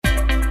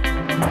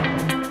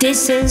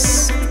This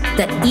is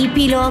the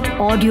Epilogue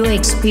Audio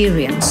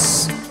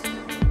Experience.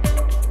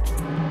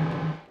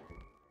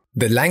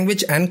 The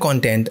language and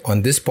content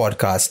on this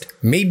podcast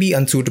may be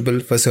unsuitable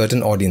for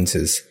certain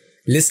audiences.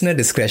 Listener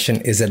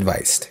discretion is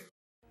advised.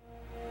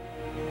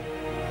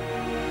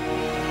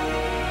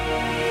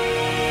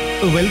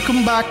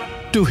 Welcome back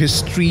to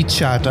History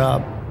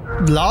Chatter.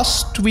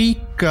 Last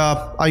week,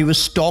 I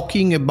was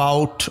talking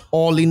about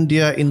All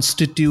India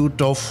Institute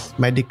of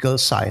Medical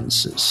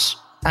Sciences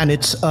and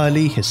its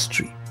early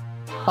history.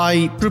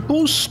 I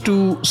propose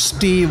to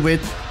stay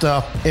with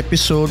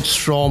episodes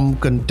from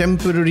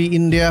contemporary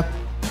India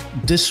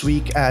this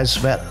week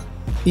as well.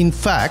 In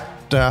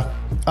fact,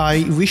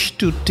 I wish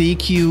to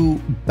take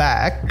you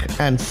back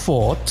and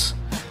forth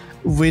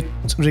with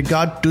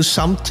regard to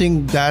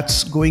something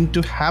that's going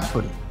to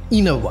happen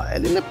in a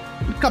while, in a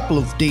couple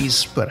of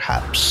days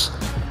perhaps.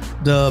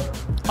 The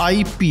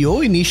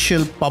IPO,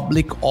 initial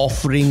public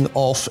offering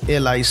of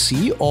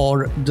LIC,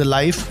 or the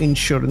Life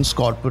Insurance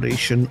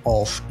Corporation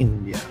of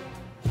India.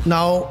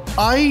 Now,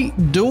 I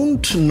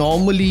don't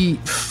normally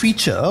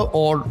feature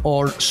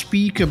or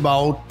speak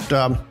about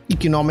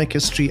economic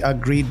history a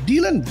great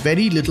deal, and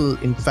very little,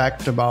 in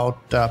fact, about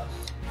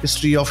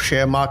history of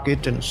share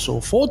market and so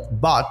forth.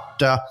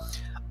 But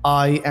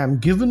I am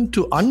given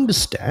to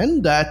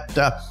understand that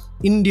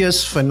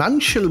India's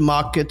financial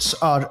markets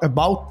are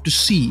about to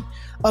see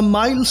a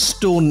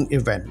milestone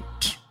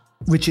event,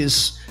 which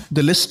is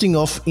the listing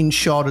of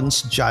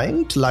insurance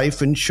giant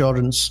Life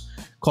Insurance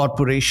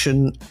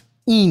Corporation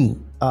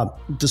in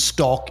the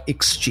stock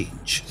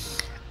exchange.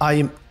 I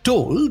am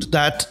told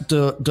that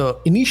the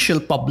initial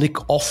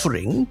public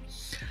offering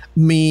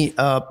may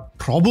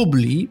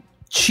probably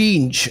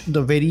change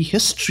the very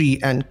history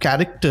and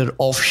character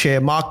of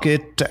share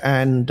market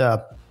and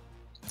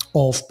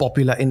of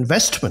popular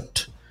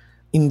investment.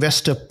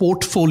 Investor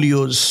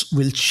portfolios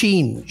will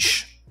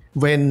change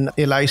when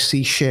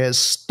LIC shares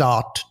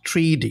start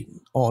trading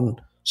on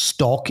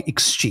stock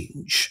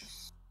exchange.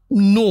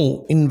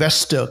 No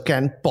investor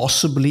can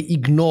possibly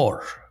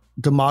ignore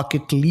the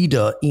market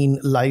leader in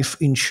life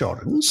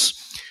insurance,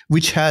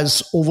 which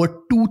has over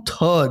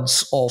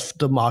 2/3 of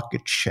the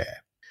market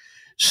share.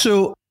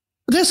 So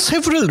there's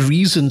several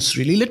reasons,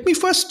 really. Let me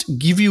first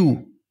give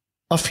you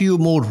a few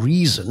more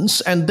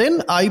reasons, and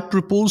then I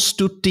propose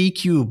to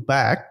take you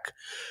back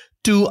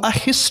to a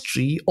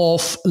history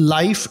of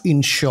life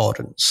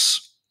insurance.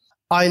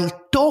 I'll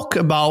talk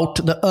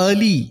about the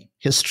early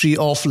history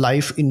of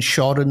life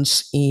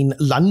insurance in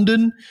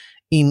London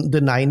in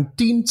the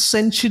 19th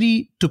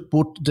century to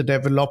put the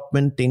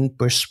development in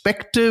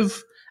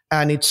perspective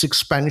and its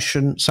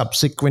expansion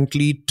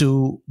subsequently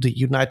to the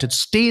United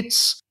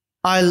States.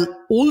 I'll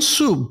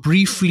also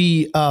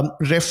briefly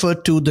refer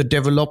to the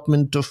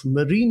development of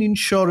marine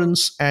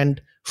insurance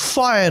and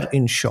fire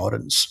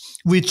insurance,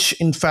 which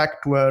in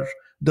fact were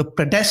the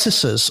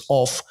predecessors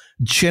of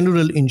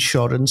general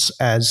insurance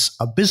as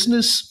a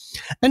business.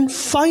 And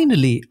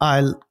finally,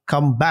 I'll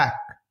come back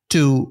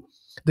to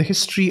the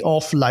history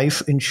of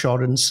life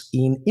insurance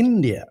in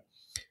India,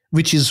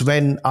 which is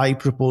when I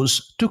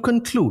propose to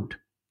conclude.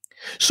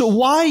 So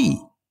why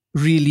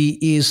really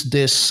is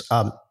this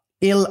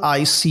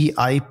LIC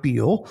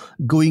IPO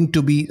going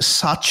to be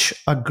such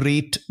a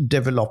great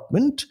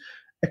development?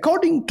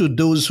 According to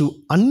those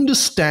who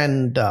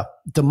understand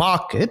the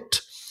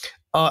market,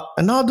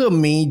 another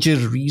major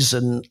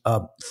reason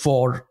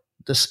for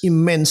this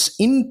immense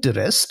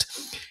interest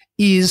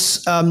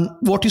is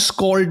what is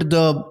called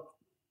the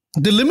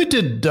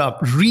limited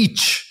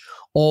reach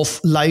of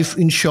life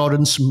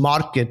insurance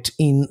market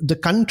in the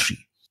country.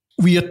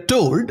 We are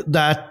told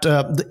that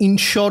the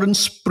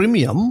insurance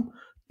premium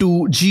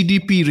to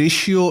GDP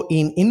ratio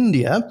in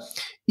India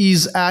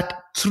is at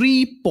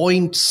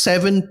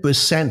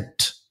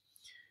 3.7%.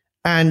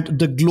 and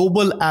the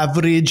global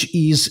average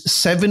is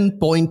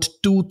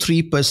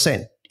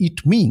 7.23%.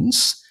 It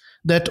means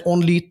that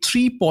only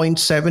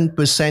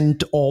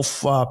 3.7%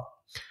 of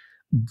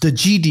the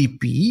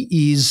GDP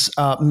is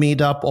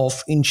made up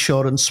of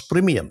insurance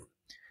premium.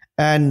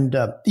 And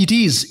it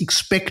is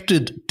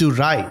expected to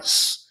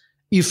rise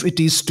if it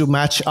is to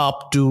match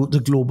up to the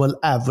global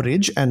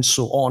average and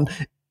so on.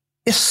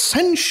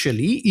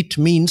 Essentially, it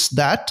means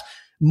that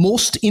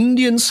most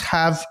Indians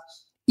have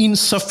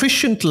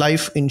insufficient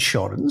life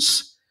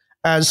insurance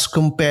as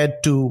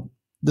compared to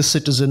the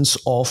citizens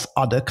of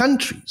other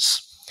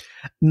countries.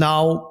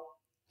 Now,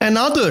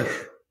 another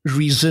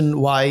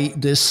reason why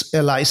this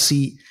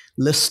LIC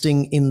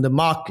listing in the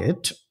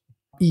market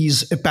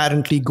is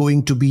apparently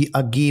going to be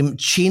a game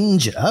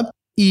changer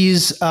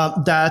is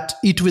that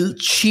it will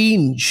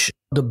change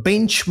the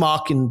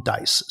benchmark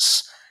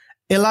indices.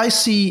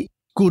 LIC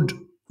could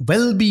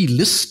well be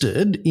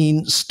listed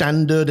in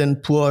Standard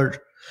and Poor,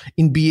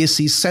 in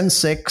BSE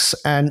Sensex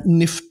and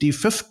Nifty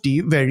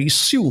 50 very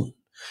soon.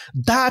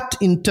 That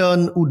in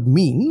turn would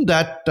mean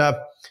that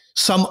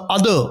some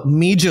other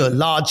major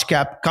large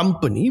cap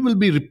company will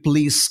be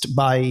replaced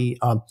by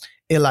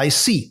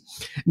LIC.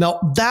 Now,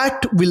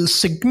 that will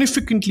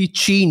significantly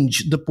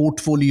change the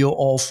portfolio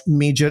of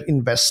major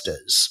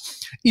investors.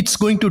 It's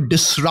going to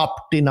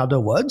disrupt, in other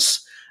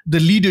words, the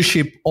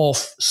leadership of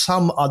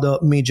some other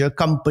major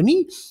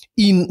company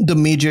in the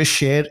major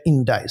share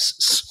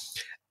indices.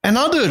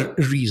 Another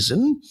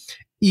reason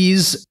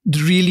is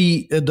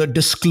really the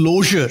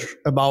disclosure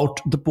about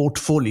the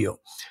portfolio.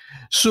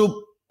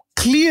 So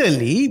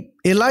clearly,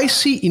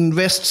 LIC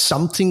invests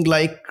something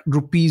like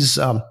rupees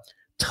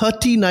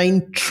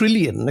 39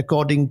 trillion,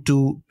 according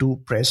to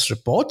press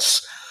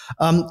reports,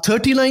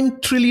 39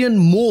 trillion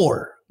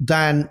more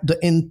than the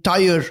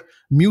entire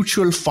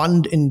mutual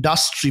fund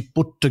industry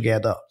put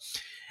together.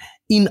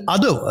 In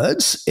other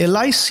words,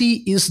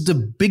 LIC is the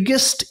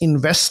biggest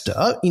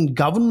investor in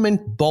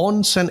government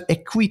bonds and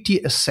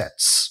equity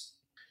assets.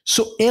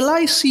 So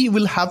LIC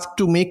will have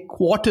to make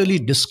quarterly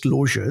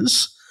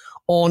disclosures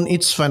on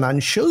its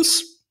financials,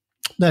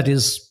 that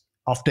is,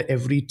 after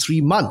every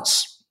 3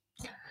 months.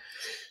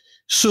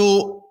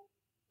 So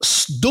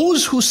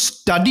those who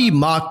study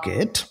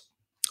market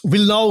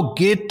will now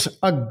get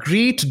a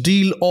great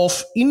deal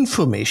of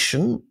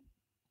information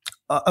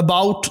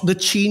about the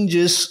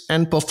changes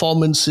and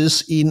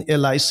performances in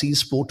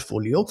LIC's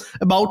portfolio,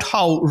 about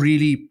how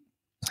really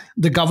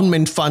the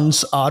government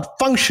funds are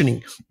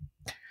functioning.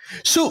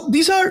 So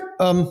these are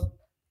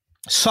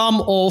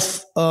some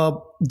of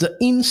the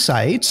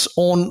insights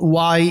on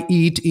why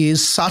it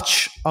is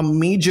such a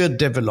major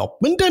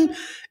development, and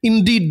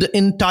indeed the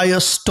entire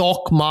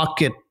stock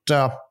market,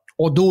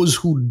 or those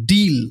who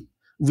deal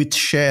with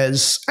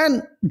shares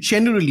and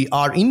generally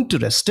are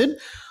interested,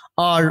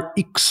 are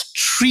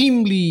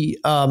extremely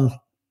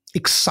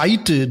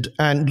excited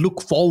and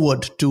look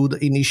forward to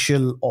the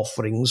initial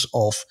offerings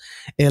of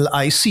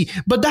LIC.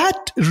 But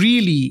that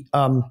really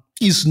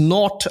is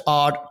not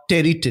our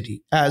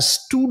territory. As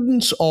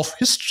students of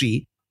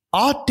history,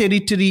 our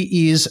territory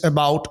is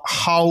about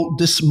how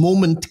this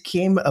moment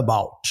came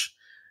about,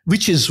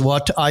 which is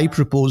what I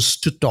propose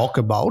to talk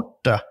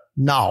about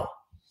now.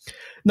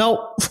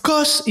 Now, of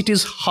course, it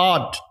is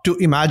hard to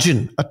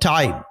imagine a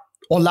time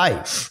or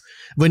life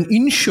when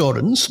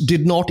insurance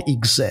did not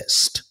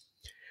exist.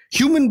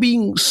 Human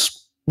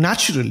beings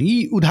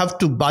naturally would have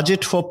to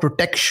budget for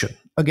protection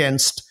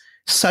against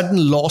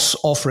sudden loss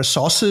of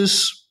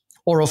resources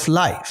or of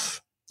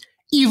life,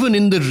 even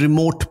in the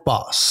remote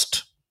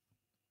past.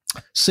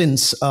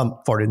 Since,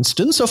 for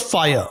instance, a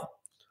fire,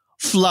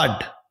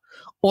 flood,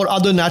 or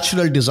other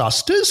natural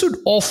disasters would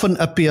often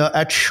appear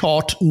at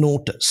short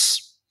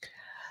notice.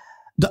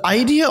 The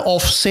idea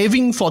of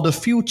saving for the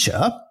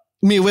future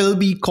may well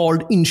be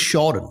called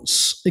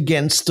insurance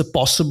against the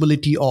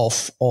possibility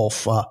of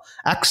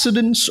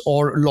accidents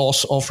or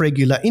loss of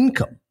regular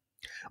income.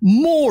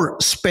 More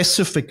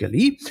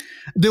specifically,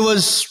 there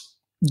was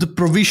the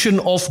provision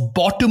of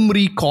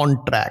bottomry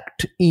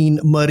contract in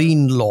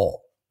marine law.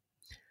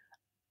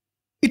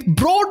 It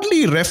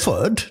broadly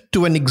referred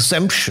to an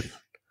exemption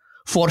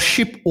for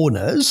ship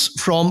owners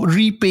from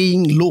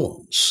repaying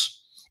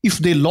loans if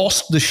they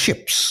lost the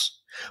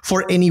ships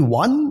for any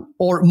one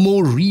or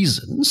more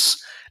reasons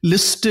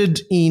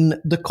listed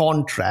in the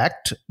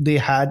contract they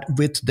had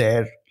with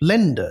their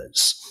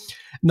lenders.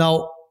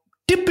 Now,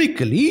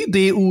 typically,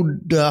 they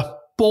would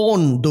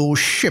pawn those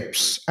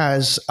ships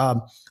as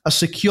a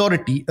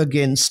security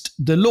against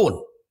the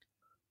loan.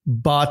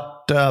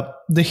 But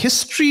the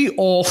history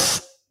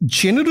of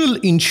general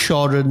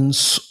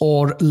insurance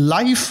or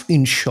life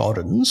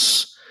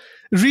insurance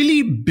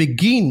really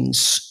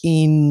begins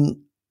in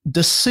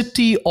the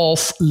city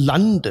of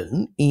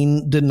London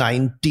in the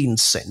 19th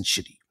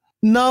century.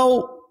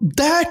 Now,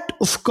 that,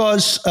 of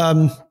course,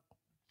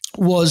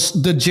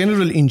 was the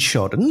general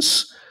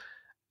insurance.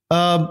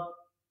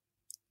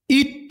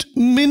 It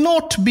may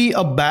not be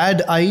a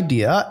bad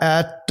idea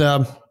at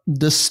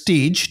this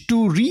stage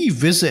to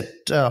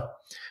revisit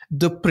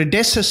the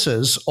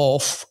predecessors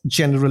of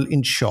general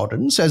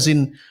insurance, as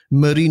in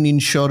marine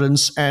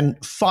insurance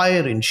and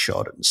fire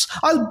insurance.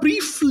 I'll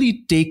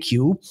briefly take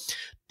you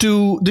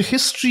to the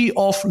history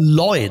of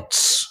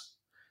Lloyd's,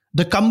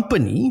 the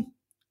company,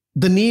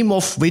 the name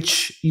of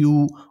which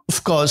you,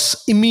 of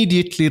course,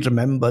 immediately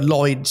remember,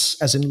 Lloyd's,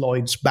 as in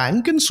Lloyd's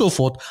Bank and so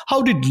forth.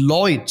 How did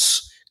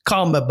Lloyd's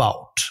come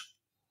about?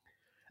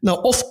 Now,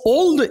 of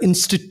all the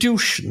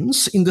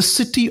institutions in the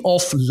city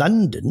of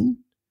London,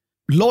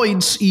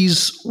 Lloyd's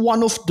is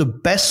one of the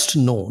best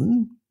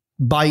known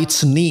by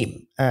its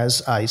name,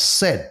 as I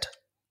said.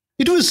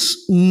 It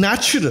was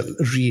natural,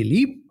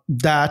 really,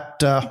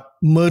 that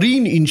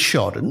marine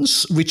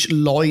insurance, which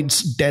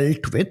Lloyd's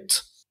dealt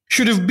with,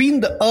 should have been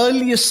the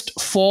earliest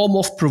form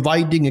of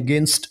providing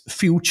against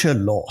future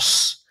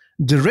loss.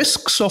 The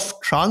risks of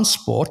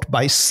transport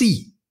by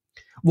sea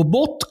were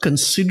both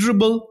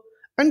considerable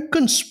and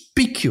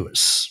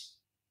conspicuous,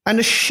 and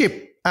a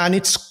ship and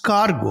its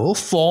cargo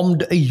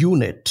formed a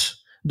unit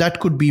that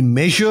could be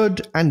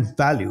measured and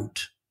valued.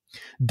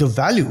 The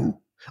value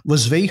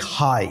was very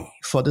high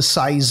for the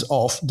size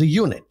of the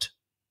unit.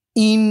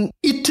 In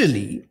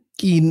Italy,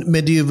 in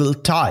medieval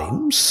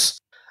times,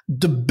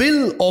 the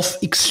bill of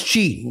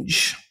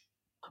exchange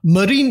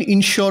marine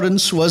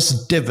insurance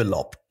was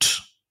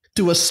developed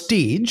to a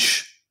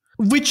stage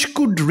which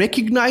could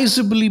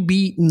recognizably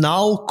be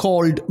now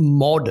called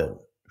modern.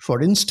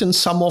 For instance,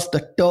 some of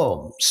the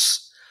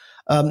terms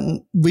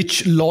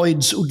which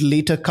Lloyd's would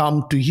later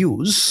come to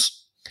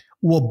use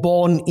were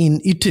born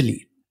in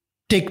Italy.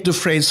 Take the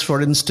phrase,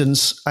 for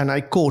instance, and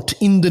I quote,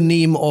 "In the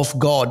name of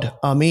God,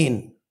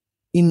 Amen."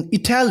 In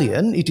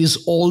Italian, it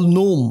is "Al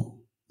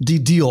nome di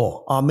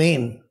Dio,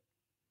 Amen."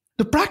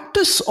 The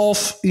practice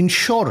of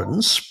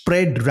insurance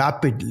spread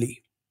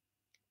rapidly.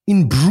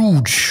 In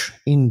Bruges,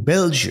 in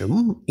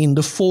Belgium, in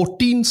the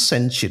 14th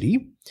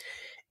century,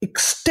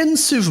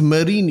 extensive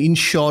marine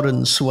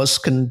insurance was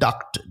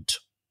conducted.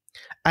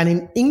 And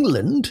in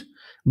England,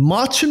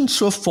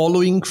 merchants were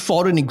following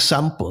foreign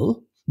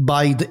example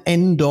by the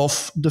end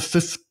of the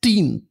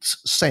 15th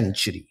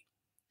century.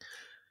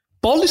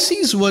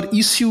 Policies were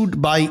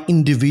issued by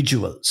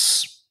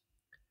individuals.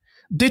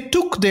 They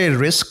took their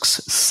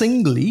risks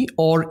singly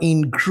or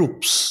in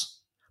groups,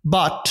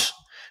 but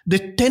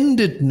they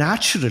tended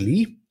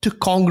naturally to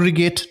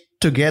congregate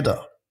together,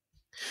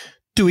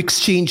 to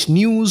exchange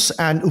news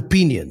and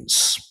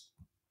opinions,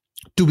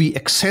 to be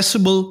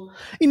accessible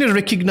in a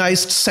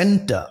recognized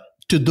center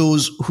to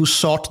those who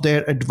sought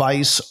their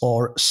advice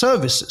or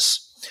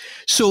services.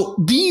 So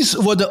these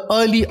were the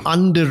early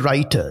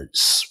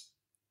underwriters,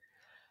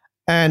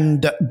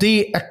 and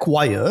they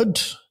acquired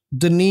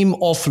the name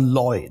of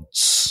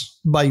Lloyd's,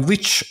 by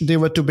which they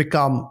were to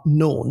become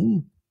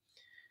known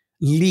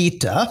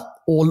later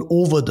all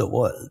over the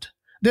world.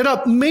 There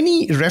are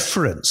many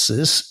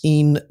references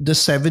in the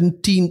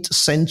 17th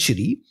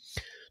century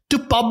to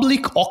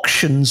public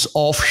auctions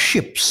of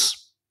ships.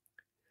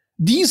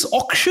 These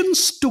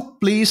auctions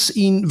took place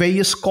in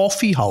various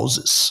coffee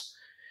houses,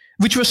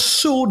 which was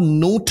so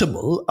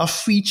notable a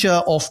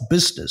feature of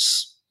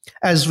business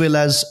as well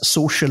as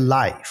social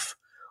life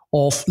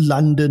of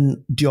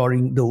London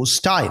during those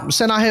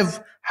times. And I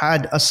have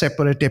had a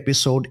separate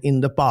episode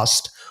in the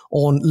past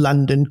on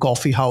London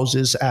coffee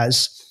houses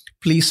as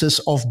places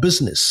of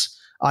business.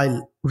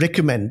 I'll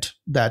recommend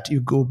that you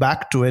go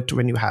back to it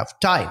when you have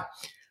time.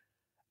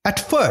 At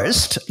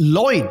first,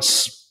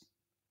 Lloyd's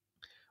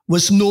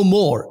was no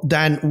more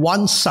than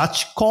one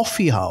such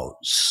coffee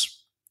house.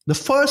 The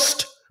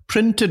first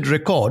printed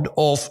record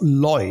of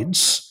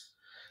Lloyd's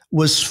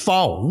was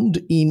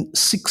found in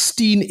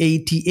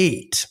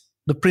 1688.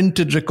 The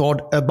printed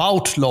record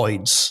about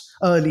Lloyd's,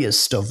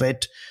 earliest of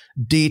it,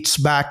 dates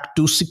back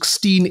to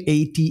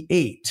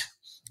 1688,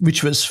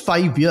 which was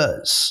 5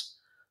 years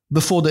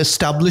before the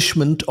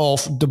establishment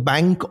of the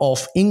Bank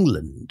of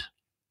England.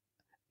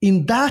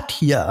 In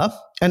that year,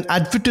 an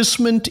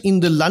advertisement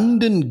in the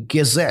London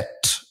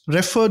Gazette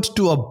referred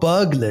to a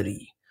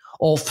burglary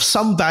of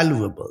some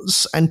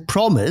valuables and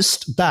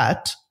promised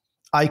that,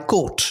 I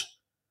quote,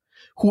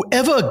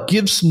 "Whoever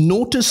gives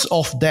notice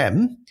of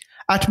them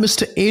at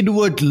Mr.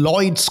 Edward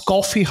Lloyd's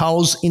coffee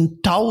house in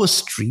Tower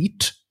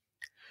Street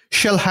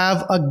shall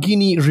have a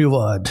guinea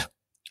reward,"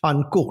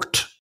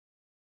 unquote.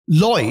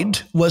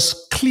 Lloyd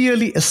was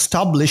clearly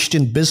established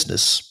in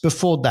business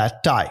before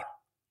that time.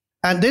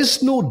 And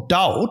there's no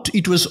doubt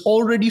it was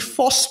already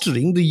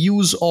fostering the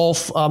use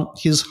of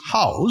his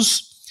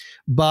house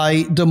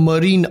by the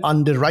marine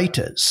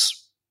underwriters.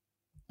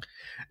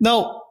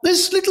 Now,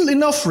 there's little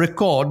enough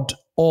record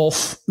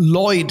of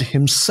Lloyd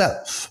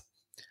himself.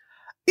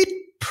 It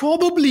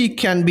probably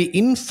can be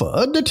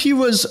inferred that he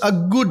was a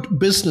good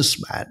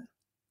businessman.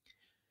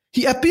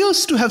 He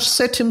appears to have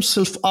set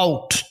himself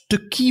out to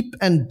keep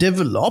and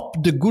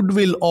develop the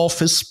goodwill of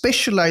his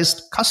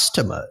specialized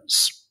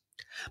customers.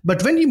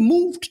 But when he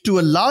moved to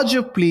a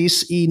larger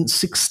place in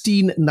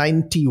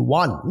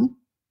 1691,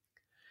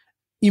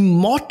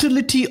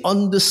 immortality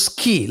on the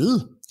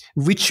scale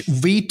which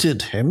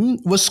waited him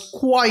was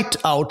quite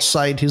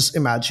outside his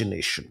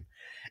imagination.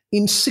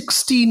 In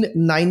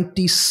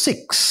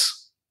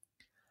 1696,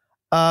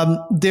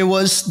 there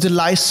was the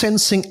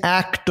Licensing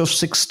Act of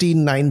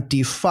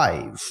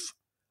 1695.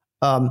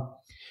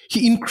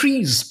 He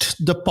increased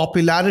the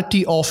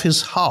popularity of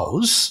his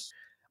house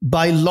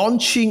by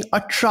launching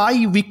a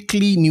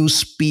tri-weekly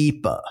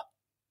newspaper,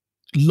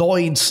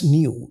 Lloyd's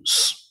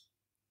News.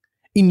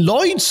 In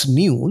Lloyd's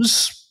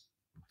News,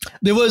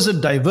 there was a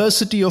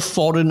diversity of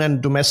foreign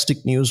and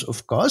domestic news,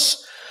 of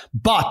course,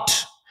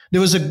 but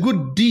there was a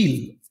good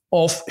deal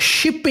of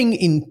shipping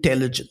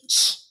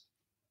intelligence.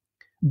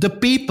 The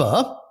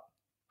paper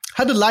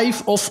had a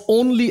life of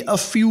only a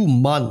few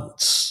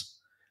months,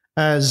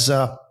 as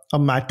a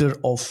matter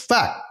of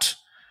fact.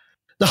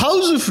 The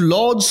House of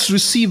Lords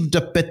received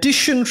a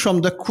petition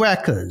from the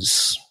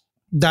Quakers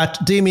that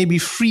they may be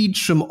freed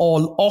from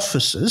all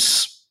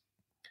offices.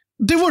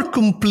 They were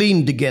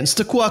complained against,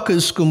 the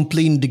Quakers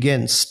complained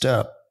against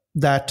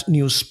that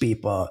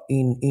newspaper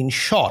in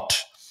short.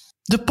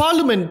 The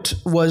Parliament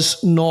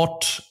was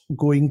not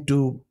going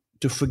to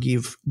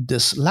forgive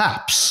this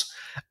lapse.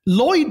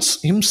 Lloyd's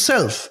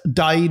himself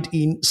died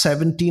in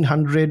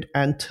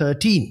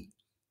 1713,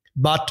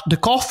 but the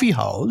coffee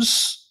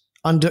house,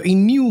 under a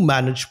new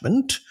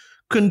management,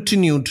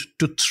 continued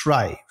to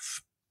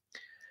thrive.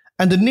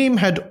 And the name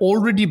had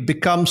already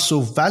become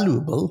so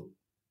valuable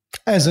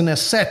as an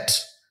asset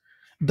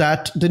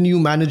that the new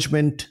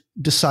management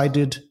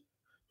decided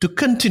to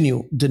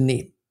continue the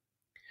name.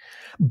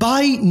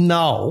 By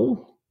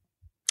now,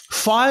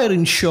 fire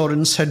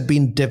insurance had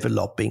been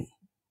developing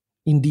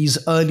in these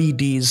early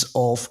days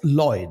of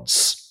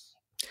Lloyd's,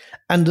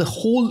 and the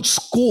whole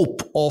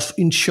scope of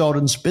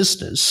insurance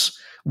business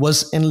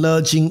was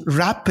enlarging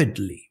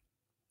rapidly.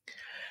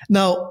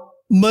 Now,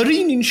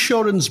 marine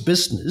insurance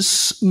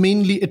business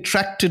mainly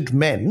attracted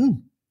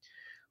men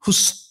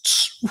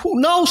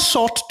who now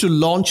sought to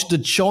launch the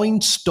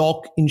joint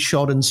stock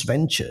insurance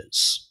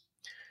ventures.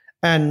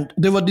 And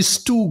there were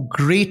these two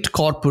great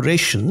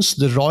corporations,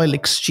 the Royal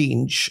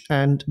Exchange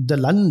and the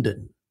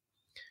London,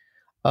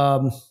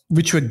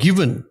 which were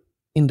given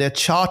in their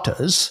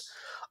charters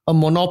a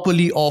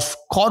monopoly of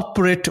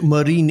corporate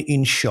marine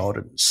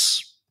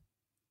insurance.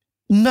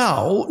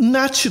 Now,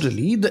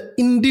 naturally, the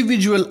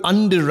individual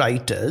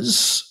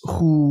underwriters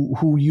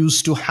who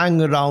used to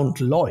hang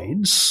around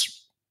Lloyd's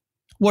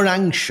were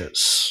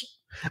anxious.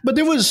 But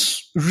there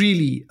was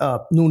really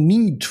no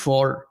need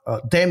for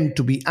them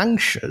to be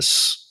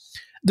anxious.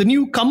 The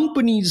new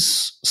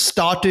companies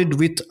started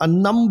with a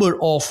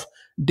number of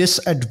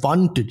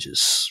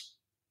disadvantages.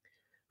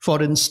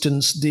 For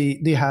instance,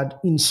 they had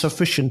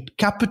insufficient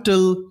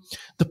capital.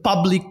 The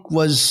public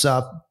was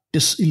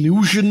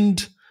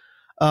disillusioned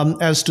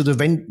as to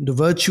the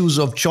virtues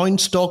of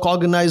joint stock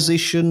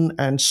organization,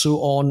 and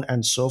so on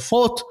and so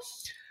forth.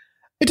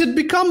 It had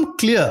become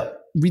clear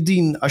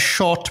within a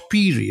short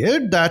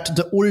period that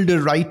the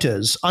older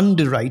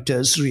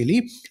underwriters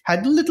really,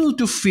 had little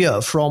to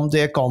fear from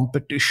their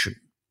competition.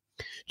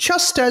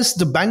 Just as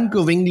the Bank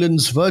of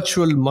England's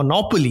virtual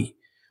monopoly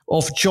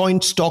of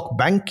joint stock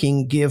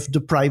banking gave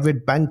the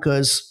private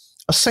bankers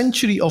a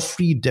century of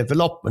free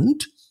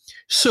development,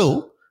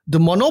 so the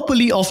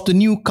monopoly of the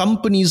new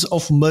companies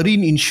of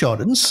marine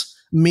insurance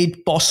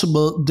made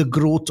possible the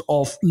growth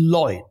of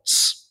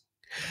Lloyd's.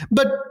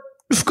 But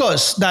of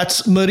course,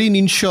 that's marine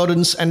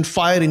insurance and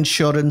fire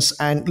insurance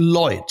and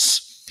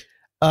Lloyd's.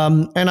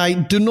 And I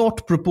do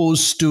not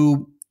propose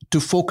to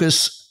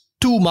focus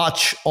too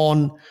much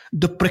on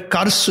the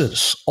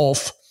precursors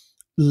of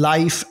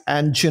life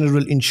and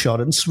general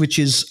insurance, which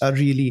is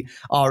really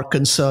our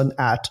concern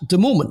at the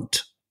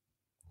moment.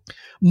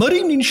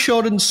 Marine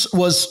insurance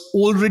was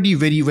already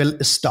very well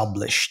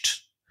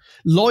established.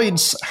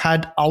 Lloyd's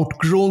had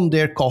outgrown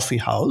their coffee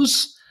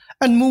house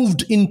and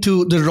moved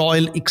into the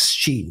Royal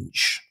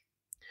Exchange.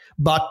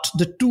 But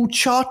the two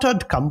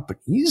chartered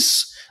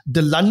companies,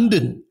 the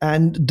London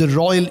and the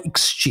Royal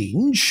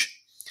Exchange,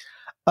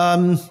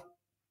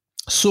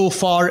 so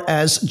far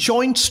as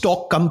joint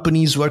stock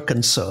companies were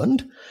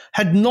concerned,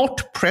 had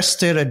not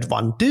pressed their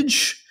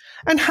advantage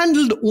and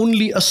handled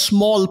only a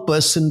small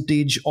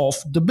percentage of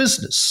the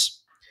business.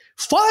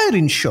 Fire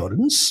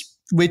insurance,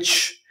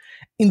 which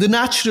in the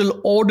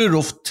natural order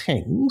of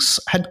things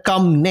had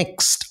come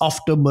next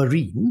after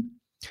marine,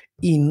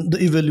 in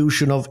the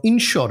evolution of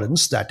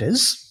insurance, that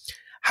is,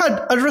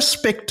 had a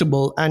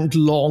respectable and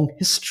long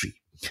history.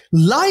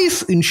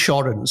 Life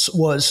insurance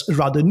was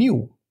rather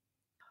new.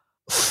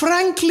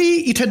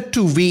 Frankly, it had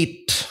to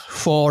wait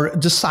for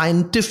the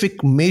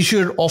scientific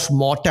measure of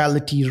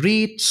mortality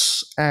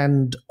rates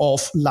and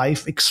of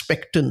life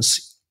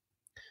expectancy.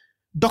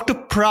 Dr.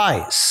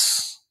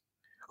 Price,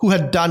 who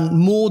had done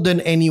more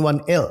than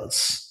anyone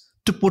else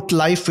to put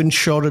life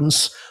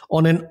insurance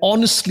on an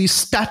honestly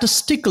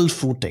statistical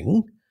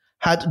footing,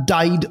 had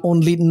died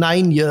only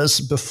 9 years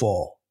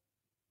before.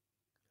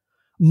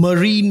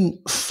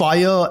 Marine,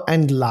 fire,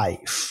 and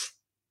life.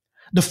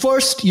 The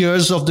first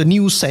years of the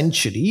new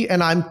century,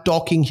 and I'm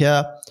talking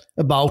here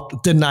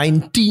about the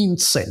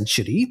 19th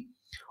century,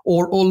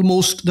 or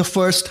almost the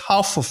first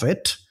half of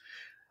it,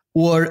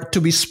 were to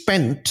be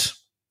spent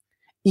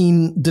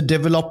in the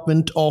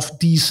development of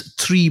these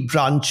three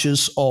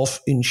branches of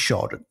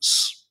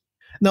insurance.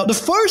 Now, the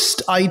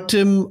first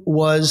item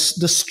was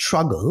the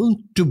struggle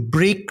to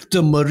break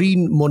the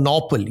marine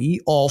monopoly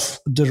of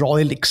the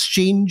Royal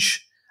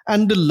Exchange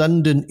and the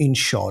London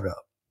insurer.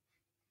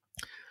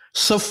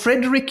 Sir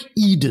Frederick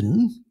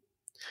Eden,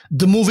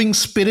 the moving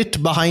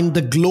spirit behind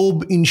the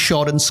Globe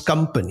Insurance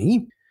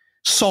Company,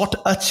 sought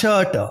a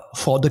charter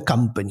for the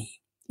company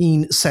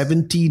in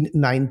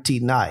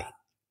 1799.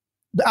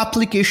 The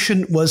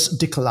application was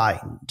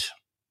declined.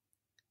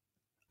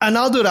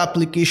 Another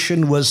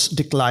application was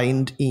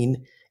declined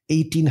in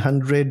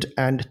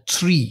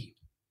 1803.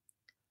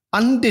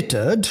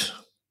 Undeterred,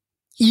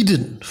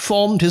 Eden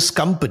formed his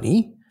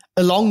company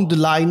along the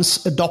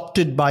lines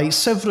adopted by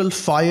several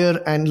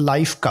fire and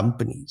life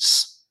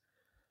companies,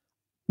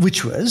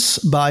 which was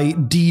by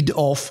deed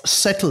of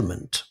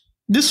settlement.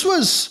 This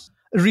was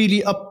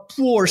really a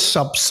poor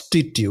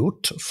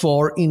substitute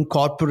for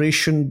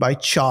incorporation by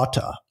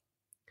charter.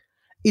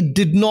 It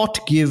did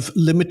not give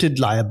limited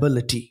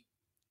liability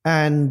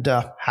and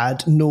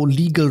had no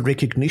legal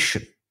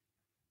recognition.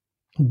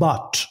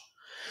 But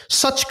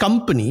such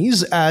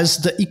companies as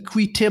the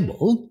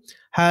Equitable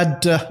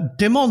had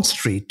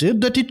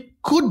demonstrated that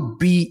it could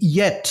be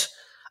yet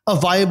a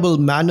viable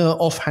manner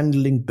of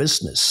handling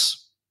business.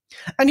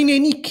 And in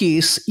any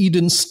case,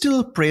 Eden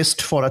still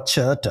pressed for a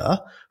charter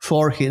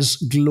for his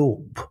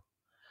globe.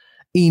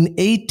 In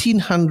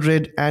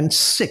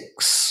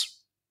 1806,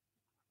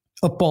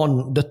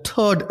 upon the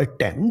third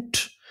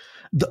attempt,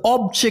 the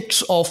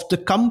objects of the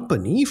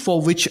company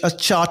for which a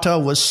charter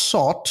was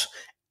sought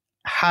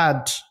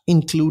had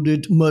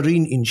included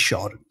marine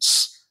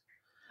insurance.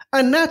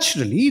 And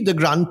naturally, the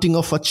granting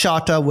of a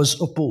charter was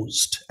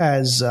opposed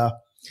as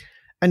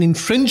an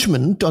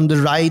infringement on the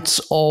rights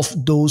of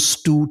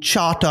those two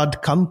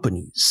chartered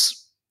companies.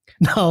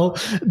 Now,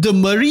 the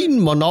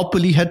marine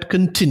monopoly had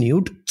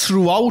continued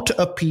throughout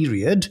a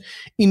period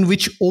in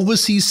which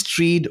overseas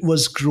trade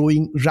was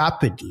growing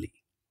rapidly.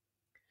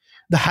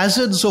 The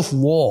hazards of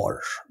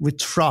war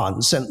with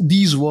France, and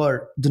these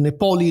were the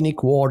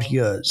Napoleonic War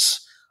years,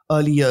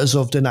 early years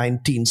of the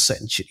 19th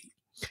century.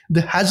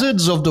 The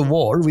hazards of the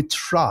war with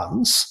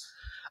France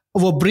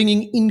were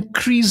bringing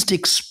increased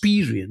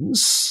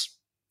experience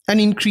and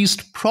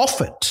increased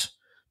profit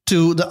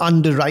to the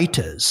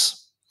underwriters.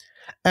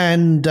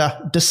 And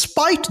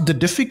despite the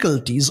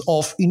difficulties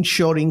of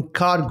insuring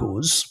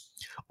cargoes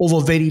over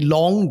very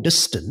long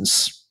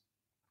distance,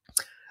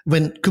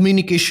 when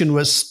communication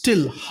was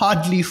still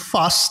hardly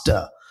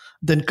faster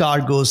than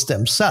cargoes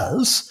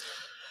themselves,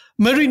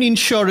 marine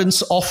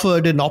insurance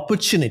offered an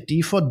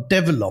opportunity for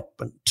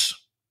development.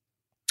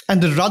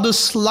 And the rather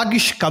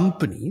sluggish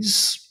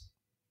companies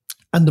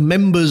and the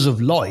members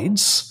of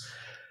Lloyd's,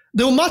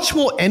 they were much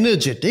more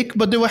energetic,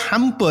 but they were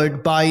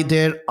hampered by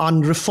their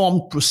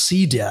unreformed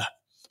procedure.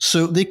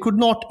 So they could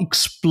not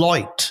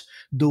exploit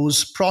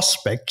those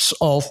prospects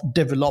of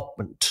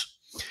development.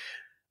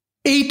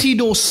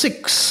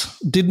 1806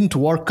 didn't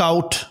work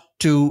out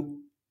to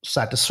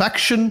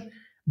satisfaction,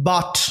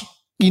 but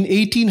in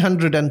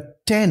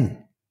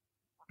 1810,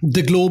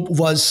 the globe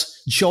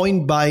was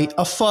joined by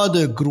a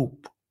further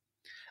group,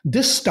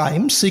 this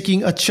time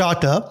seeking a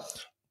charter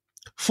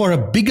for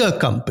a bigger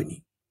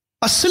company.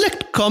 A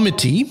select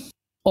committee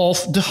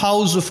of the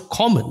House of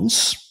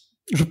Commons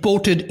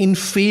reported in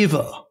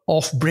favor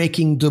of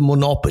breaking the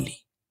monopoly.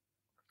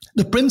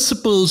 The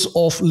principles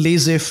of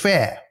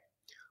laissez-faire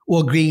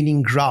were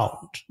gaining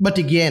ground, but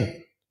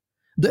again,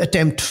 the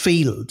attempt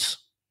failed.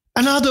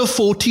 Another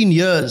 14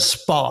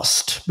 years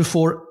passed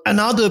before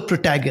another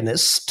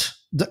protagonist,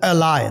 the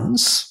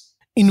alliance,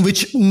 in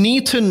which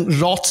Nathan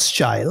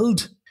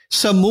Rothschild,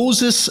 Sir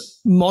Moses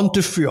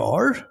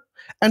Montefiore,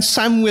 and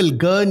Samuel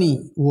Gurney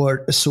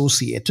were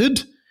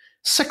associated,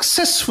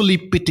 successfully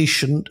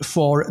petitioned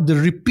for the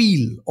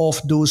repeal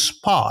of those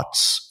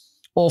parts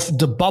of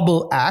the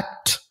Bubble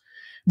Act,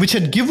 which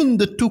had given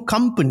the two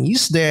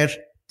companies their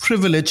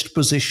privileged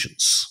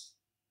positions.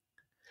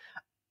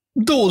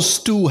 Those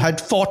two had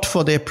fought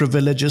for their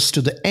privileges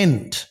to the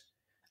end,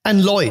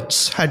 and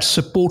Lloyd's had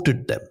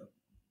supported them.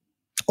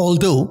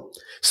 Although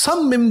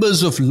some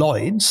members of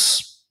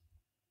Lloyd's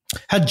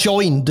had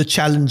joined the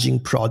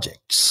challenging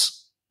projects.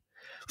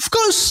 Of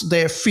course,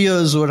 their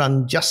fears were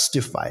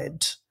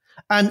unjustified,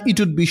 and it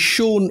would be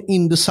shown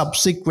in the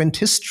subsequent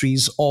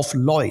histories of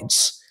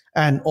Lloyd's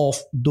and of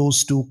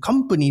those two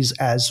companies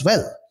as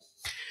well.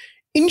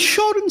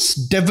 Insurance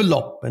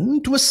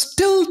development was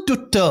still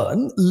to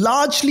turn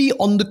largely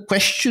on the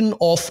question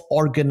of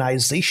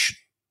organization.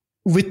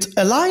 With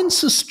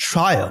Alliance's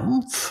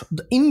triumph,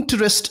 the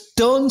interest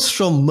turns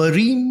from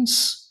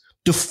marines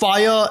to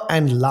fire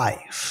and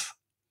life,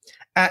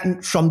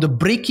 and from the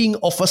breaking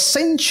of a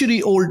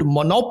century-old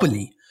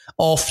monopoly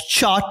of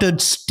chartered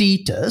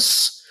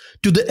status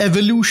to the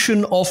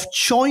evolution of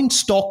joint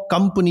stock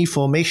company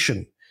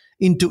formation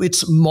into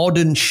its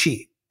modern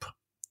shape.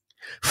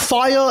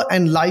 Fire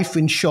and life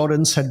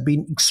insurance had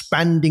been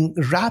expanding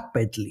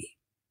rapidly.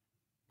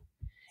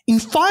 In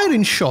fire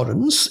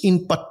insurance,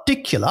 in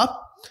particular,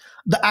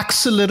 the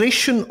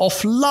acceleration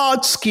of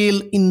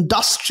large-scale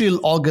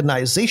industrial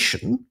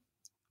organization,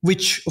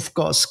 which of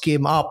course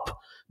came up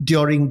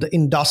during the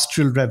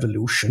Industrial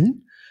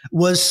Revolution,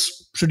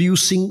 was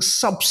producing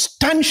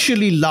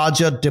substantially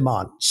larger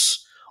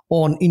demands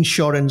on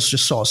insurance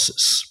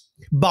resources.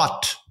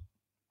 But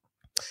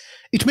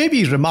it may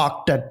be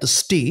remarked at this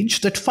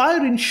stage that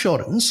fire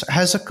insurance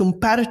has a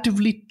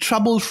comparatively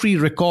trouble-free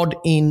record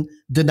in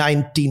the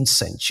 19th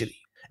century.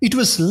 It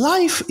was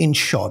life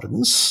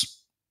insurance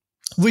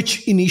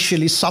which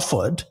initially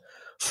suffered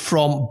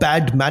from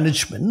bad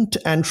management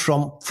and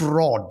from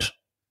fraud.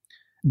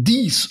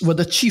 These were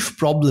the chief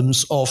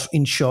problems of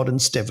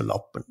insurance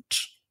development.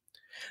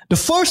 The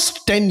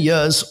first 10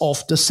 years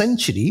of the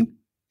century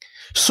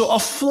saw a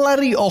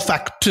flurry of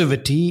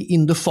activity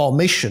in the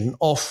formation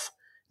of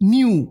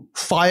new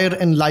fire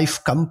and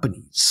life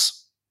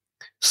companies.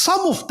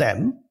 Some of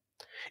them,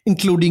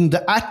 including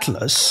the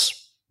Atlas,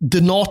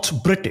 the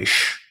North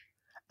British,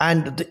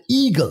 and the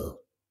Eagle,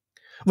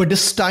 were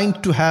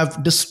destined to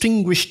have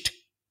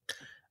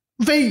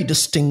very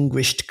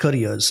distinguished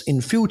careers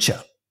in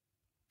future.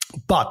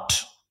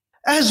 But,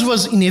 as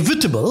was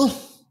inevitable,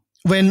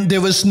 when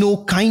there was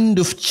no kind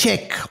of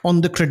check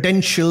on the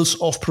credentials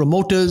of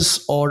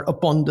promoters or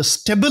upon the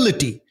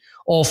stability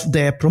of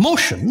their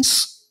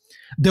promotions,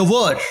 there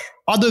were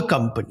other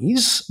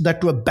companies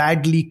that were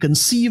badly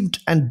conceived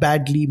and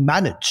badly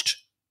managed,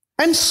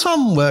 and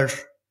some were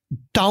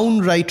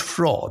downright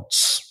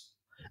frauds.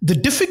 The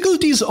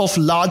difficulties of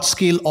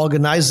large-scale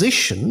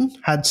organization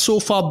had so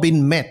far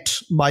been met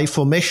by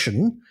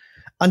formation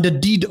under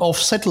deed of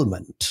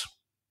settlement,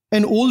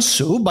 and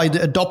also by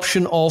the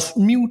adoption of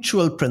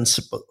mutual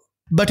principle.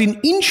 But in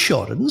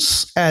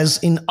insurance, as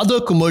in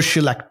other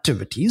commercial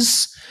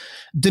activities,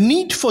 the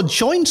need for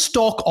joint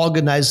stock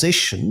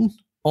organization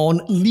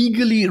on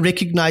legally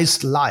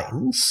recognized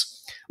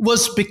lines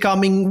was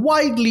becoming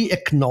widely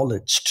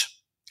acknowledged,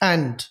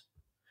 and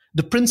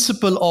the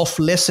principle of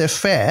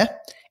laissez-faire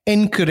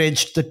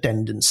encouraged the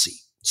tendency.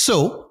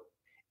 So,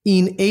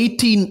 in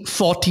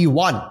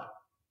 1841,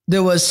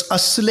 there was a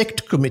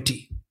select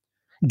committee.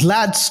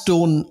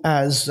 Gladstone,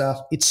 as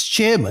its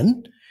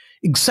chairman,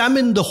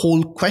 examined the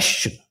whole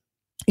question,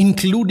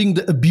 including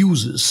the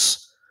abuses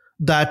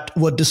that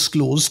were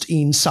disclosed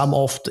in some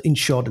of the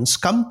insurance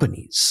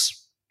companies.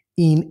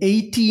 In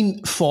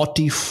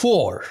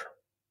 1844,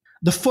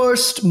 the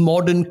first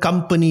modern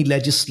company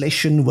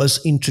legislation was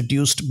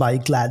introduced by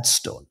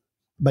Gladstone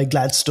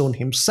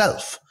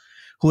himself,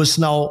 who is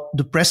now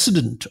the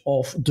president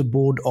of the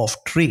Board of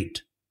Trade.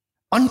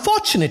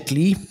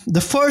 Unfortunately,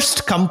 the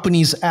first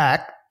Companies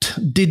Act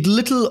did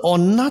little or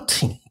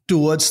nothing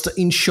towards the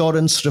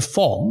insurance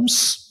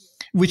reforms,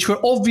 which were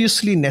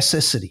obviously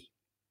necessary.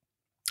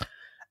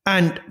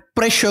 And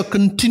pressure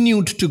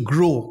continued to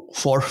grow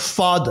for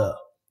further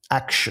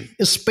action,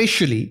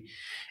 especially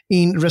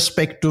in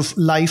respect of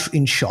life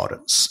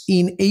insurance.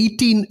 In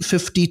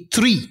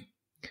 1853,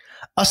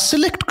 a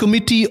select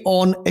committee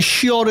on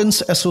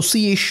assurance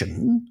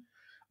association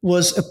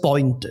was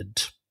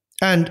appointed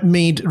and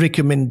made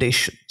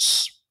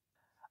recommendations.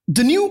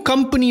 The new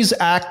Companies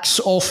Acts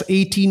of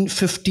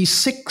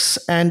 1856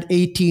 and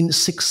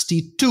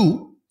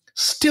 1862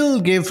 still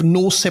gave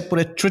no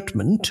separate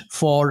treatment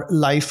for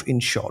life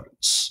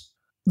insurance.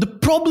 The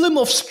problem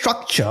of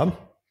structure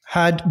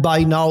had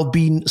by now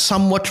been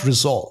somewhat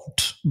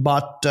resolved,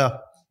 but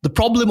the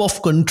problem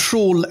of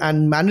control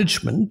and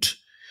management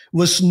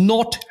was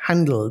not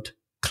handled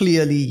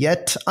clearly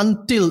yet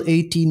until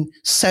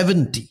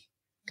 1870.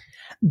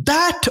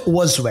 That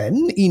was when,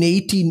 in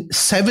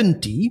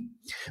 1870,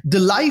 the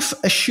Life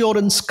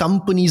Assurance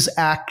Companies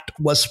Act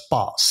was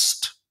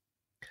passed.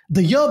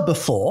 The year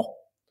before,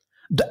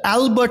 the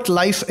Albert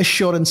Life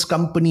Assurance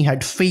Company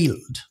had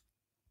failed,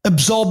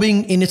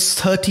 absorbing in its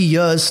 30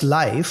 years'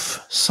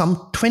 life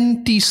some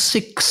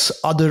 26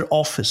 other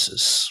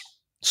offices.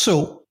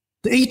 So,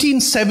 the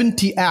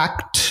 1870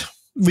 Act,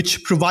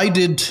 which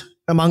provided,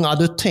 among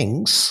other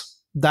things,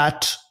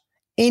 that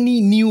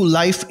any new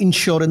life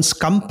insurance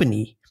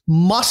company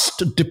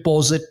must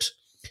deposit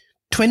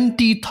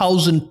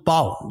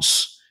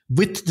 £20,000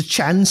 with the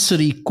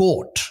Chancery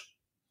Court,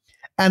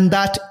 and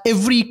that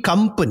every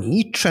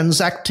company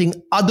transacting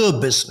other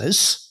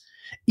business,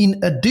 in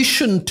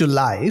addition to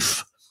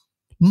life,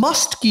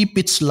 must keep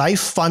its life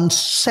funds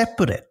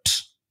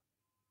separate,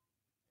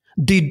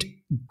 did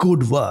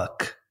good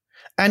work,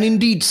 and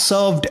indeed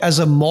served as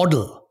a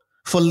model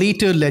for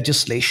later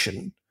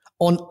legislation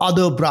on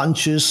other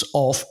branches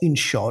of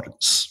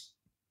insurance.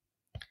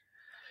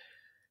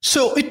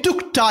 So it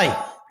took time.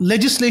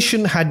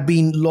 Legislation had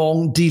been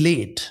long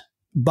delayed,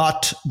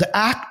 but the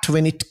act,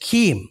 when it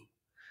came,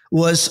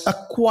 was a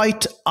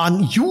quite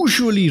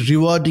unusually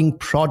rewarding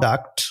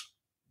product.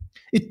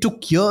 It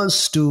took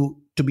years to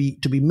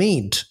be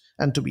made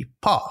and to be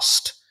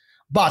passed.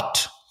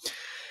 But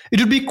it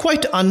would be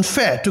quite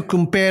unfair to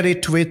compare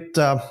it with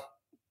the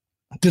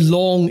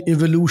long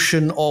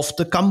evolution of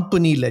the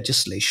company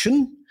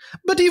legislation.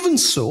 But even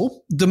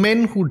so, the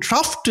men who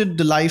drafted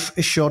the Life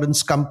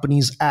Assurance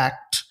Companies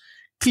Act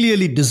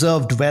clearly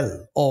deserved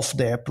well of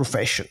their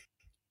profession.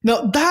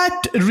 Now,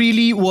 that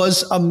really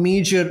was a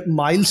major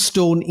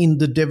milestone in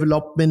the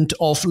development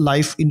of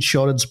life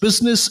insurance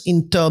business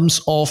in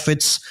terms of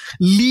its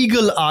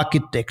legal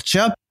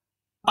architecture.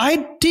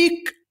 I'd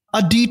take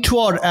a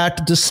detour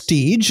at this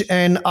stage,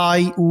 and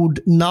I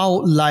would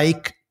now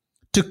like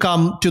to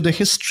come to the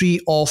history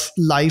of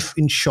life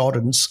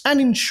insurance and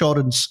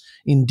insurance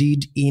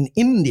indeed in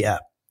India.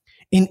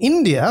 In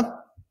India,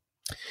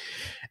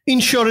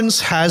 insurance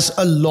has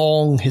a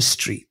long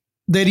history.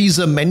 There is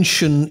a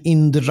mention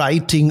in the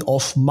writing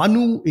of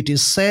Manu, it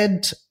is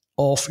said,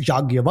 of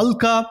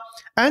Yagyavalkya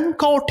and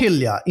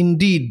Kautilya.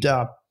 Indeed,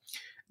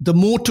 the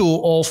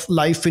motto of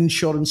Life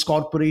Insurance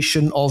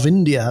Corporation of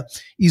India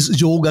is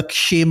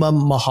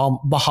Yogakshemam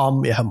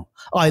Mahamyaham.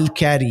 I'll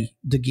carry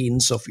the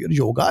gains of your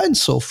yoga, and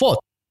so forth.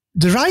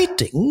 The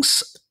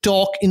writings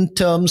talk in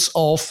terms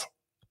of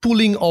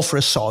pooling of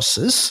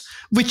resources,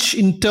 which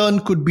in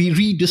turn could be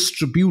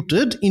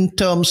redistributed in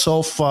times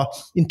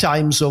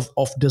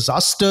of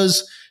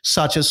disasters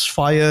such as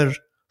fire,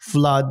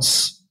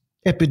 floods,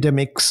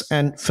 epidemics,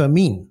 and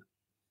famine.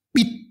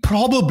 It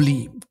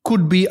probably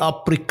could be a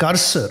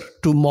precursor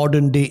to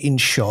modern day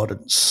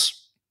insurance.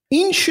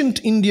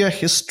 Ancient India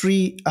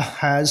history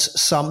has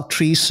some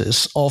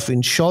traces of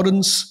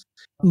insurance.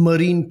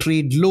 marine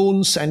trade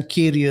loans and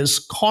carriers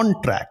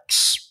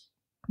contracts.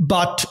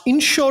 But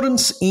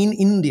insurance in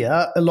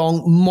India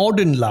along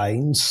modern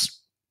lines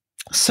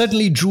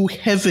certainly drew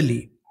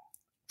heavily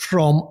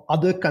from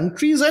other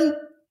countries and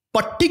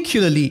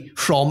particularly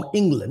from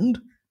England,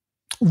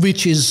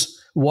 which is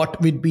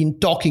what we've been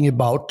talking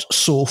about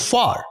so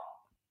far.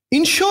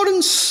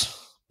 Insurance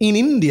in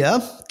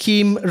India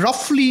came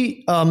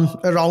roughly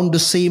around the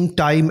same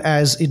time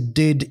as it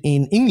did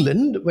in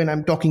England. When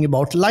I'm talking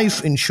about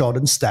life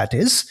insurance, that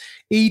is,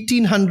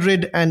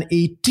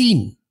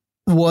 1818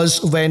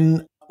 was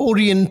when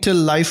Oriental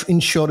Life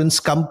Insurance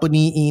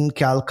Company in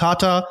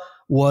Calcutta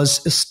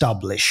was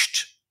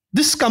established.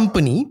 This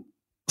company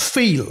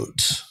failed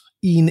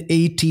in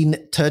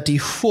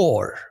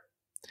 1834.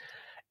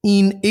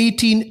 In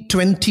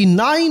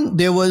 1829,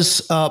 there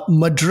was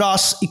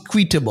Madras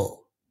Equitable.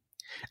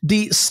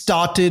 They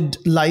started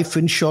life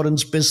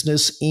insurance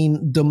business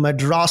in the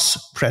Madras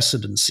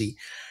Presidency.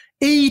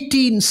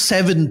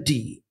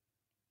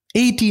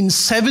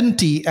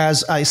 1870,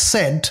 as I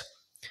said,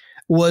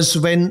 was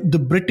when the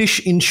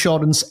British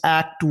Insurance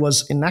Act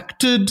was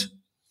enacted.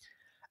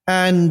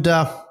 And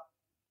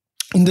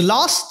in the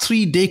last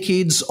 3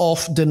 decades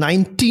of the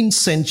 19th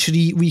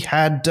century, we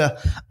had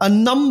a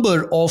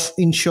number of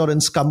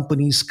insurance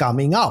companies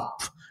coming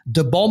up.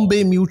 The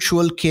Bombay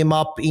Mutual came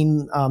up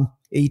in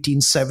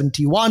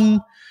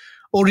 1871,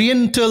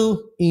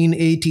 Oriental in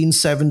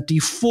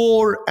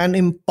 1874, and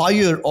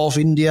Empire of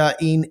India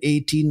in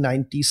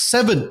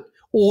 1897.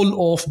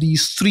 All of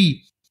these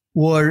 3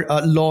 were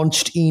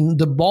launched in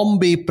the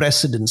Bombay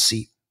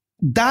Presidency.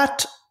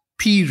 That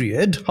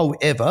period,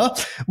 however,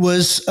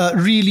 was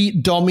really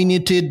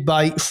dominated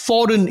by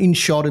foreign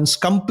insurance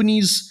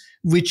companies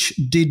which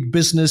did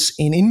business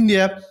in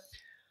India.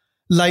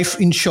 Life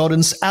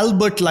Insurance,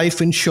 Albert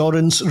Life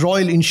Insurance,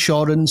 Royal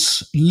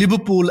Insurance,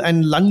 Liverpool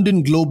and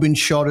London Globe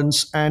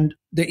Insurance, and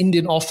the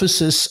Indian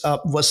offices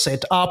were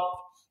set up,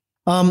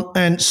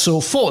 and so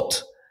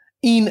forth.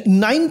 In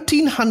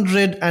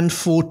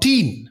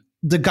 1914,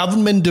 the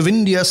government of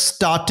India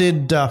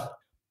started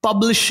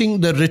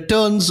publishing the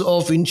returns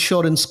of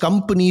insurance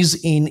companies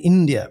in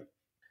India.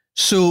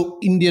 So,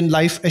 Indian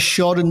Life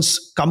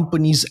Assurance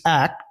Companies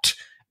Act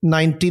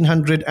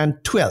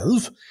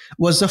 1912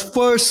 was the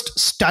first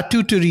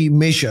statutory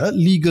measure,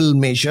 legal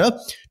measure,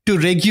 to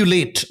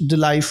regulate the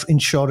life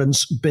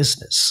insurance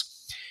business.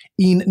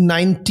 In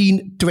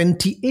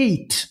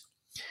 1928,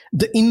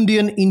 the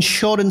Indian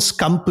Insurance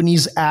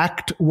Companies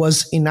Act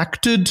was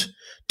enacted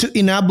to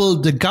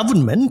enable the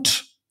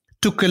government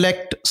to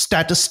collect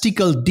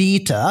statistical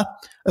data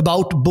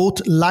about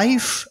both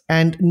life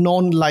and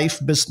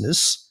non-life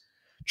business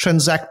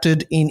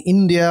transacted in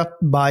India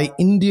by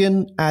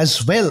Indian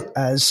as well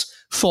as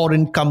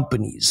foreign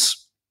companies.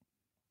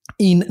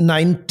 In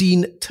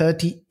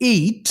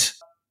 1938,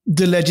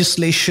 the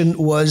legislation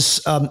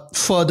was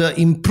further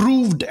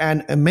improved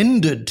and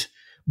amended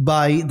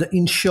by the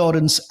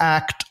Insurance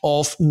Act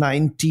of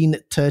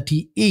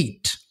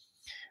 1938,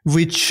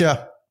 which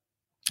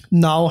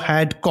now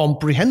had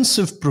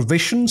comprehensive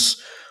provisions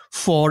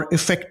for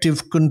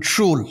effective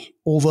control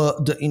over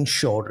the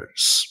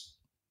insurers.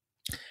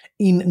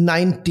 In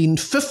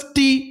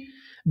 1950,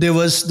 there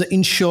was the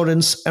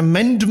Insurance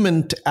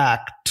Amendment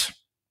Act,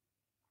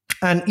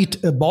 and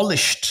it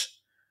abolished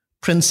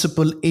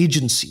principal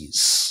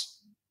agencies.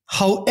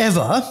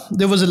 However,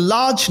 there was a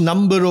large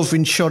number of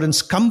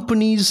insurance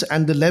companies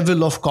and the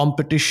level of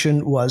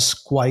competition was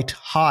quite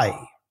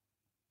high.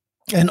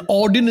 An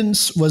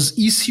ordinance was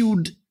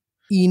issued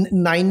in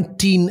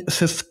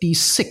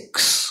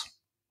 1956,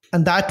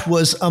 and that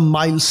was a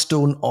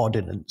milestone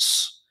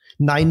ordinance.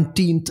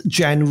 19th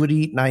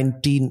January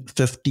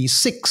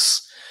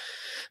 1956.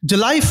 The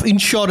life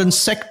insurance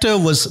sector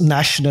was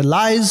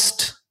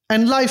nationalized,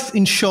 and Life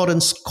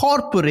Insurance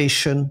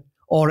Corporation,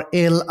 or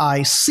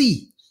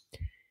LIC,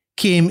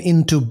 came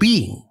into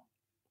being.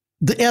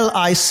 The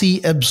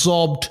LIC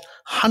absorbed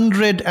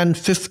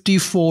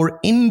 154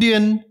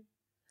 Indian,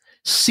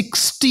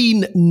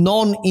 16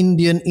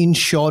 non-Indian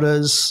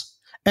insurers,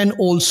 and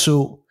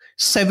also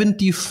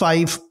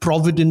 75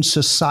 provident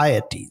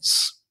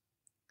societies,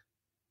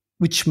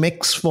 which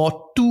makes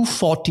for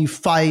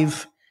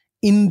 245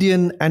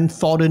 Indian and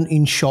foreign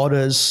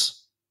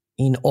insurers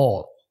in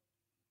all.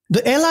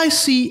 The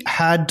LIC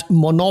had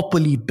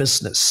monopoly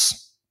business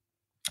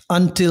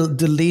until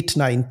the late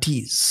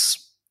 90s,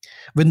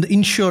 when the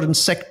insurance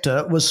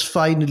sector was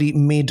finally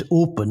made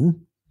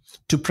open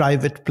to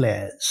private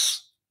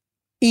players.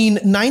 In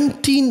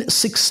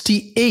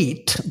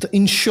 1968, the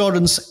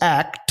Insurance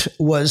Act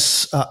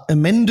was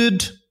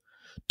amended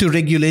to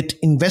regulate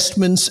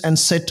investments and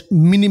set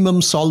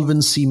minimum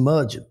solvency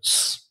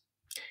margins.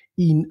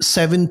 In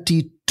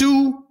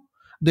 1972,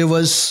 there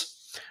was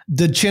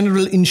the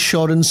General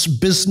Insurance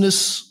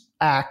Business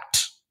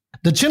Act.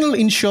 The general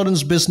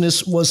insurance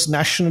business was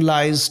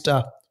nationalized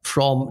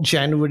from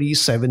January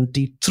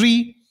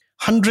 1973.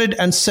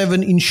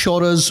 107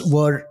 insurers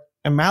were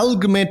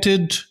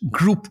amalgamated,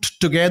 grouped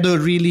together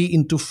really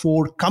into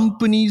 4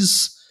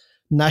 companies.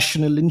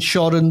 National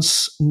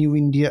Insurance, New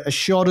India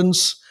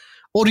Assurance,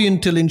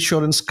 Oriental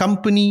Insurance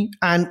Company,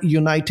 and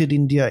United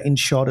India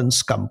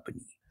Insurance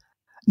Company.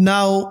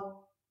 Now,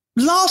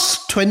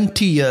 last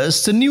 20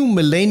 years, the new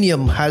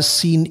millennium has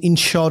seen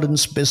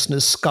insurance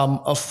business come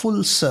a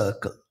full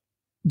circle.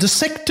 The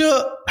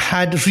sector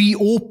had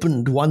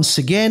reopened once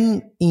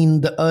again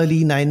in the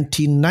early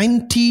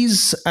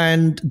 1990s,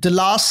 and the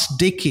last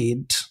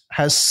decade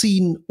has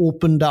seen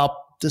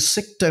the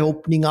sector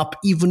opening up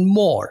even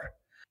more.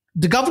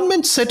 The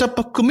government set up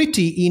a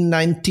committee in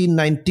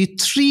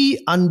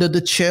 1993 under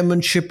the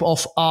chairmanship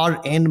of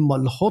R.N.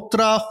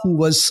 Malhotra, who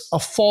was a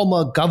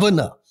former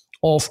governor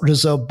of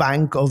Reserve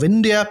Bank of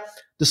India,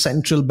 the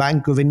Central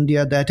Bank of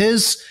India, that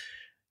is.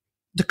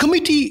 The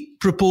committee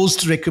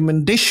proposed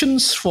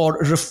recommendations for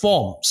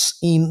reforms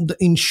in the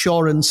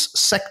insurance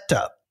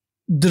sector.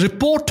 The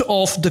report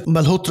of the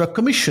Malhotra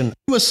Commission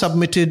was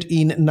submitted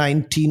in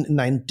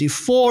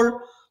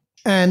 1994,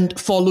 and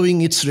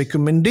following its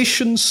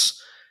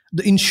recommendations,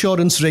 the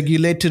Insurance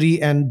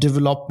Regulatory and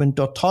Development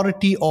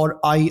Authority, or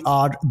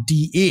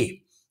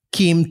IRDA,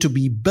 came to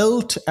be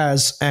built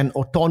as an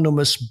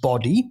autonomous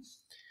body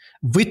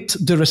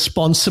with the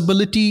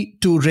responsibility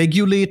to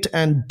regulate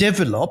and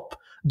develop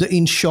the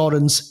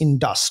insurance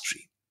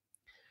industry.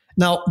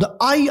 Now, the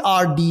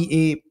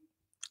IRDA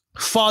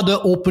further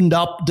opened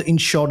up the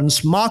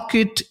insurance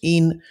market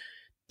in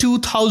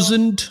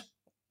 2000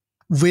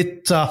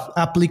 with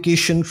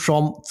application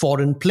from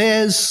foreign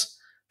players.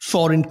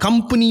 Foreign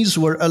companies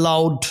were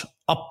allowed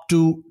up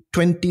to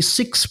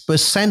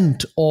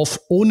 26% of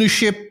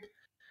ownership.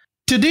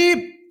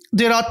 Today,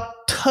 there are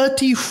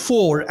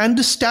 34, and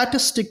the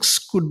statistics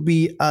could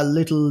be a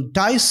little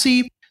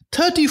dicey,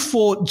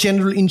 34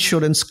 general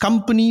insurance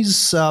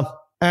companies,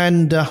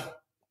 and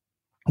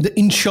the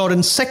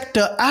insurance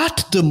sector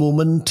at the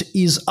moment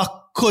is a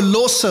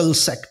colossal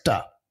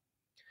sector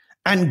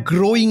and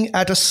growing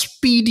at a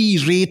speedy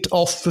rate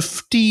of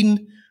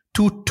 15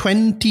 to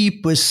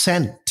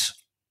 20%.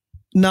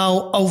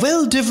 Now, a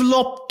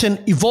well-developed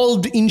and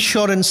evolved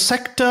insurance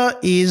sector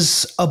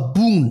is a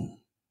boon,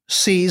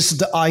 says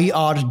the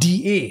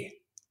IRDA,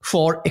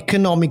 for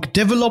economic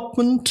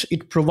development.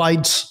 It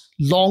provides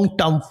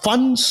long-term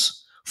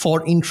funds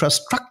for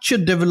infrastructure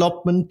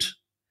development,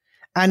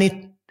 and it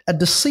at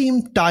the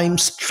same time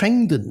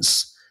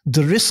strengthens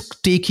the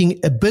risk-taking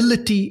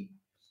ability,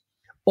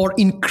 or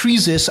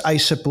increases, I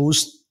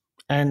suppose,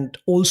 and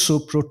also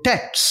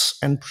protects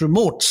and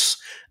promotes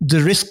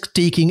the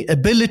risk-taking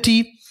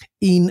ability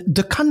in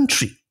the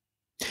country.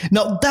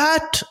 Now,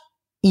 that,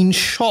 in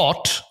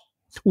short,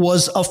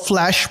 was a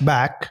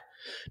flashback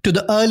to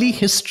the early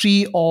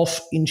history of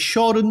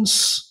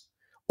insurance,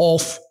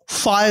 of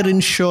fire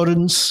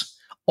insurance,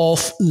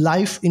 of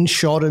life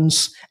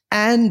insurance,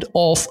 and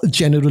of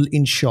general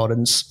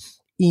insurance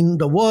in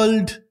the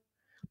world,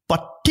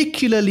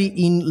 particularly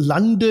in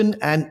London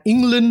and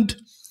England,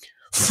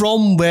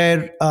 from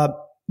where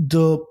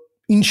the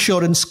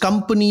insurance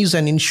companies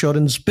and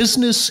insurance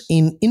business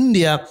in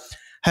India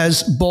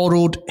has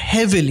borrowed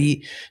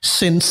heavily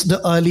since the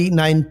early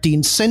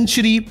 19th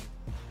century.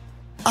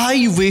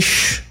 I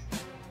wish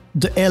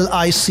the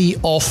LIC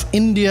of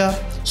India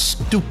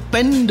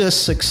stupendous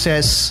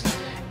success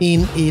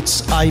in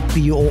its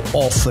IPO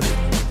offering.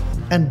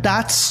 And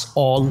that's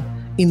all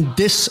in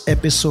this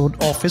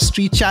episode of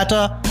History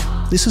Chatter.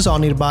 This is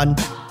Anirban.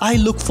 I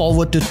look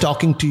forward to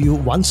talking to you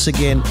once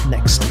again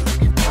next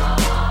week.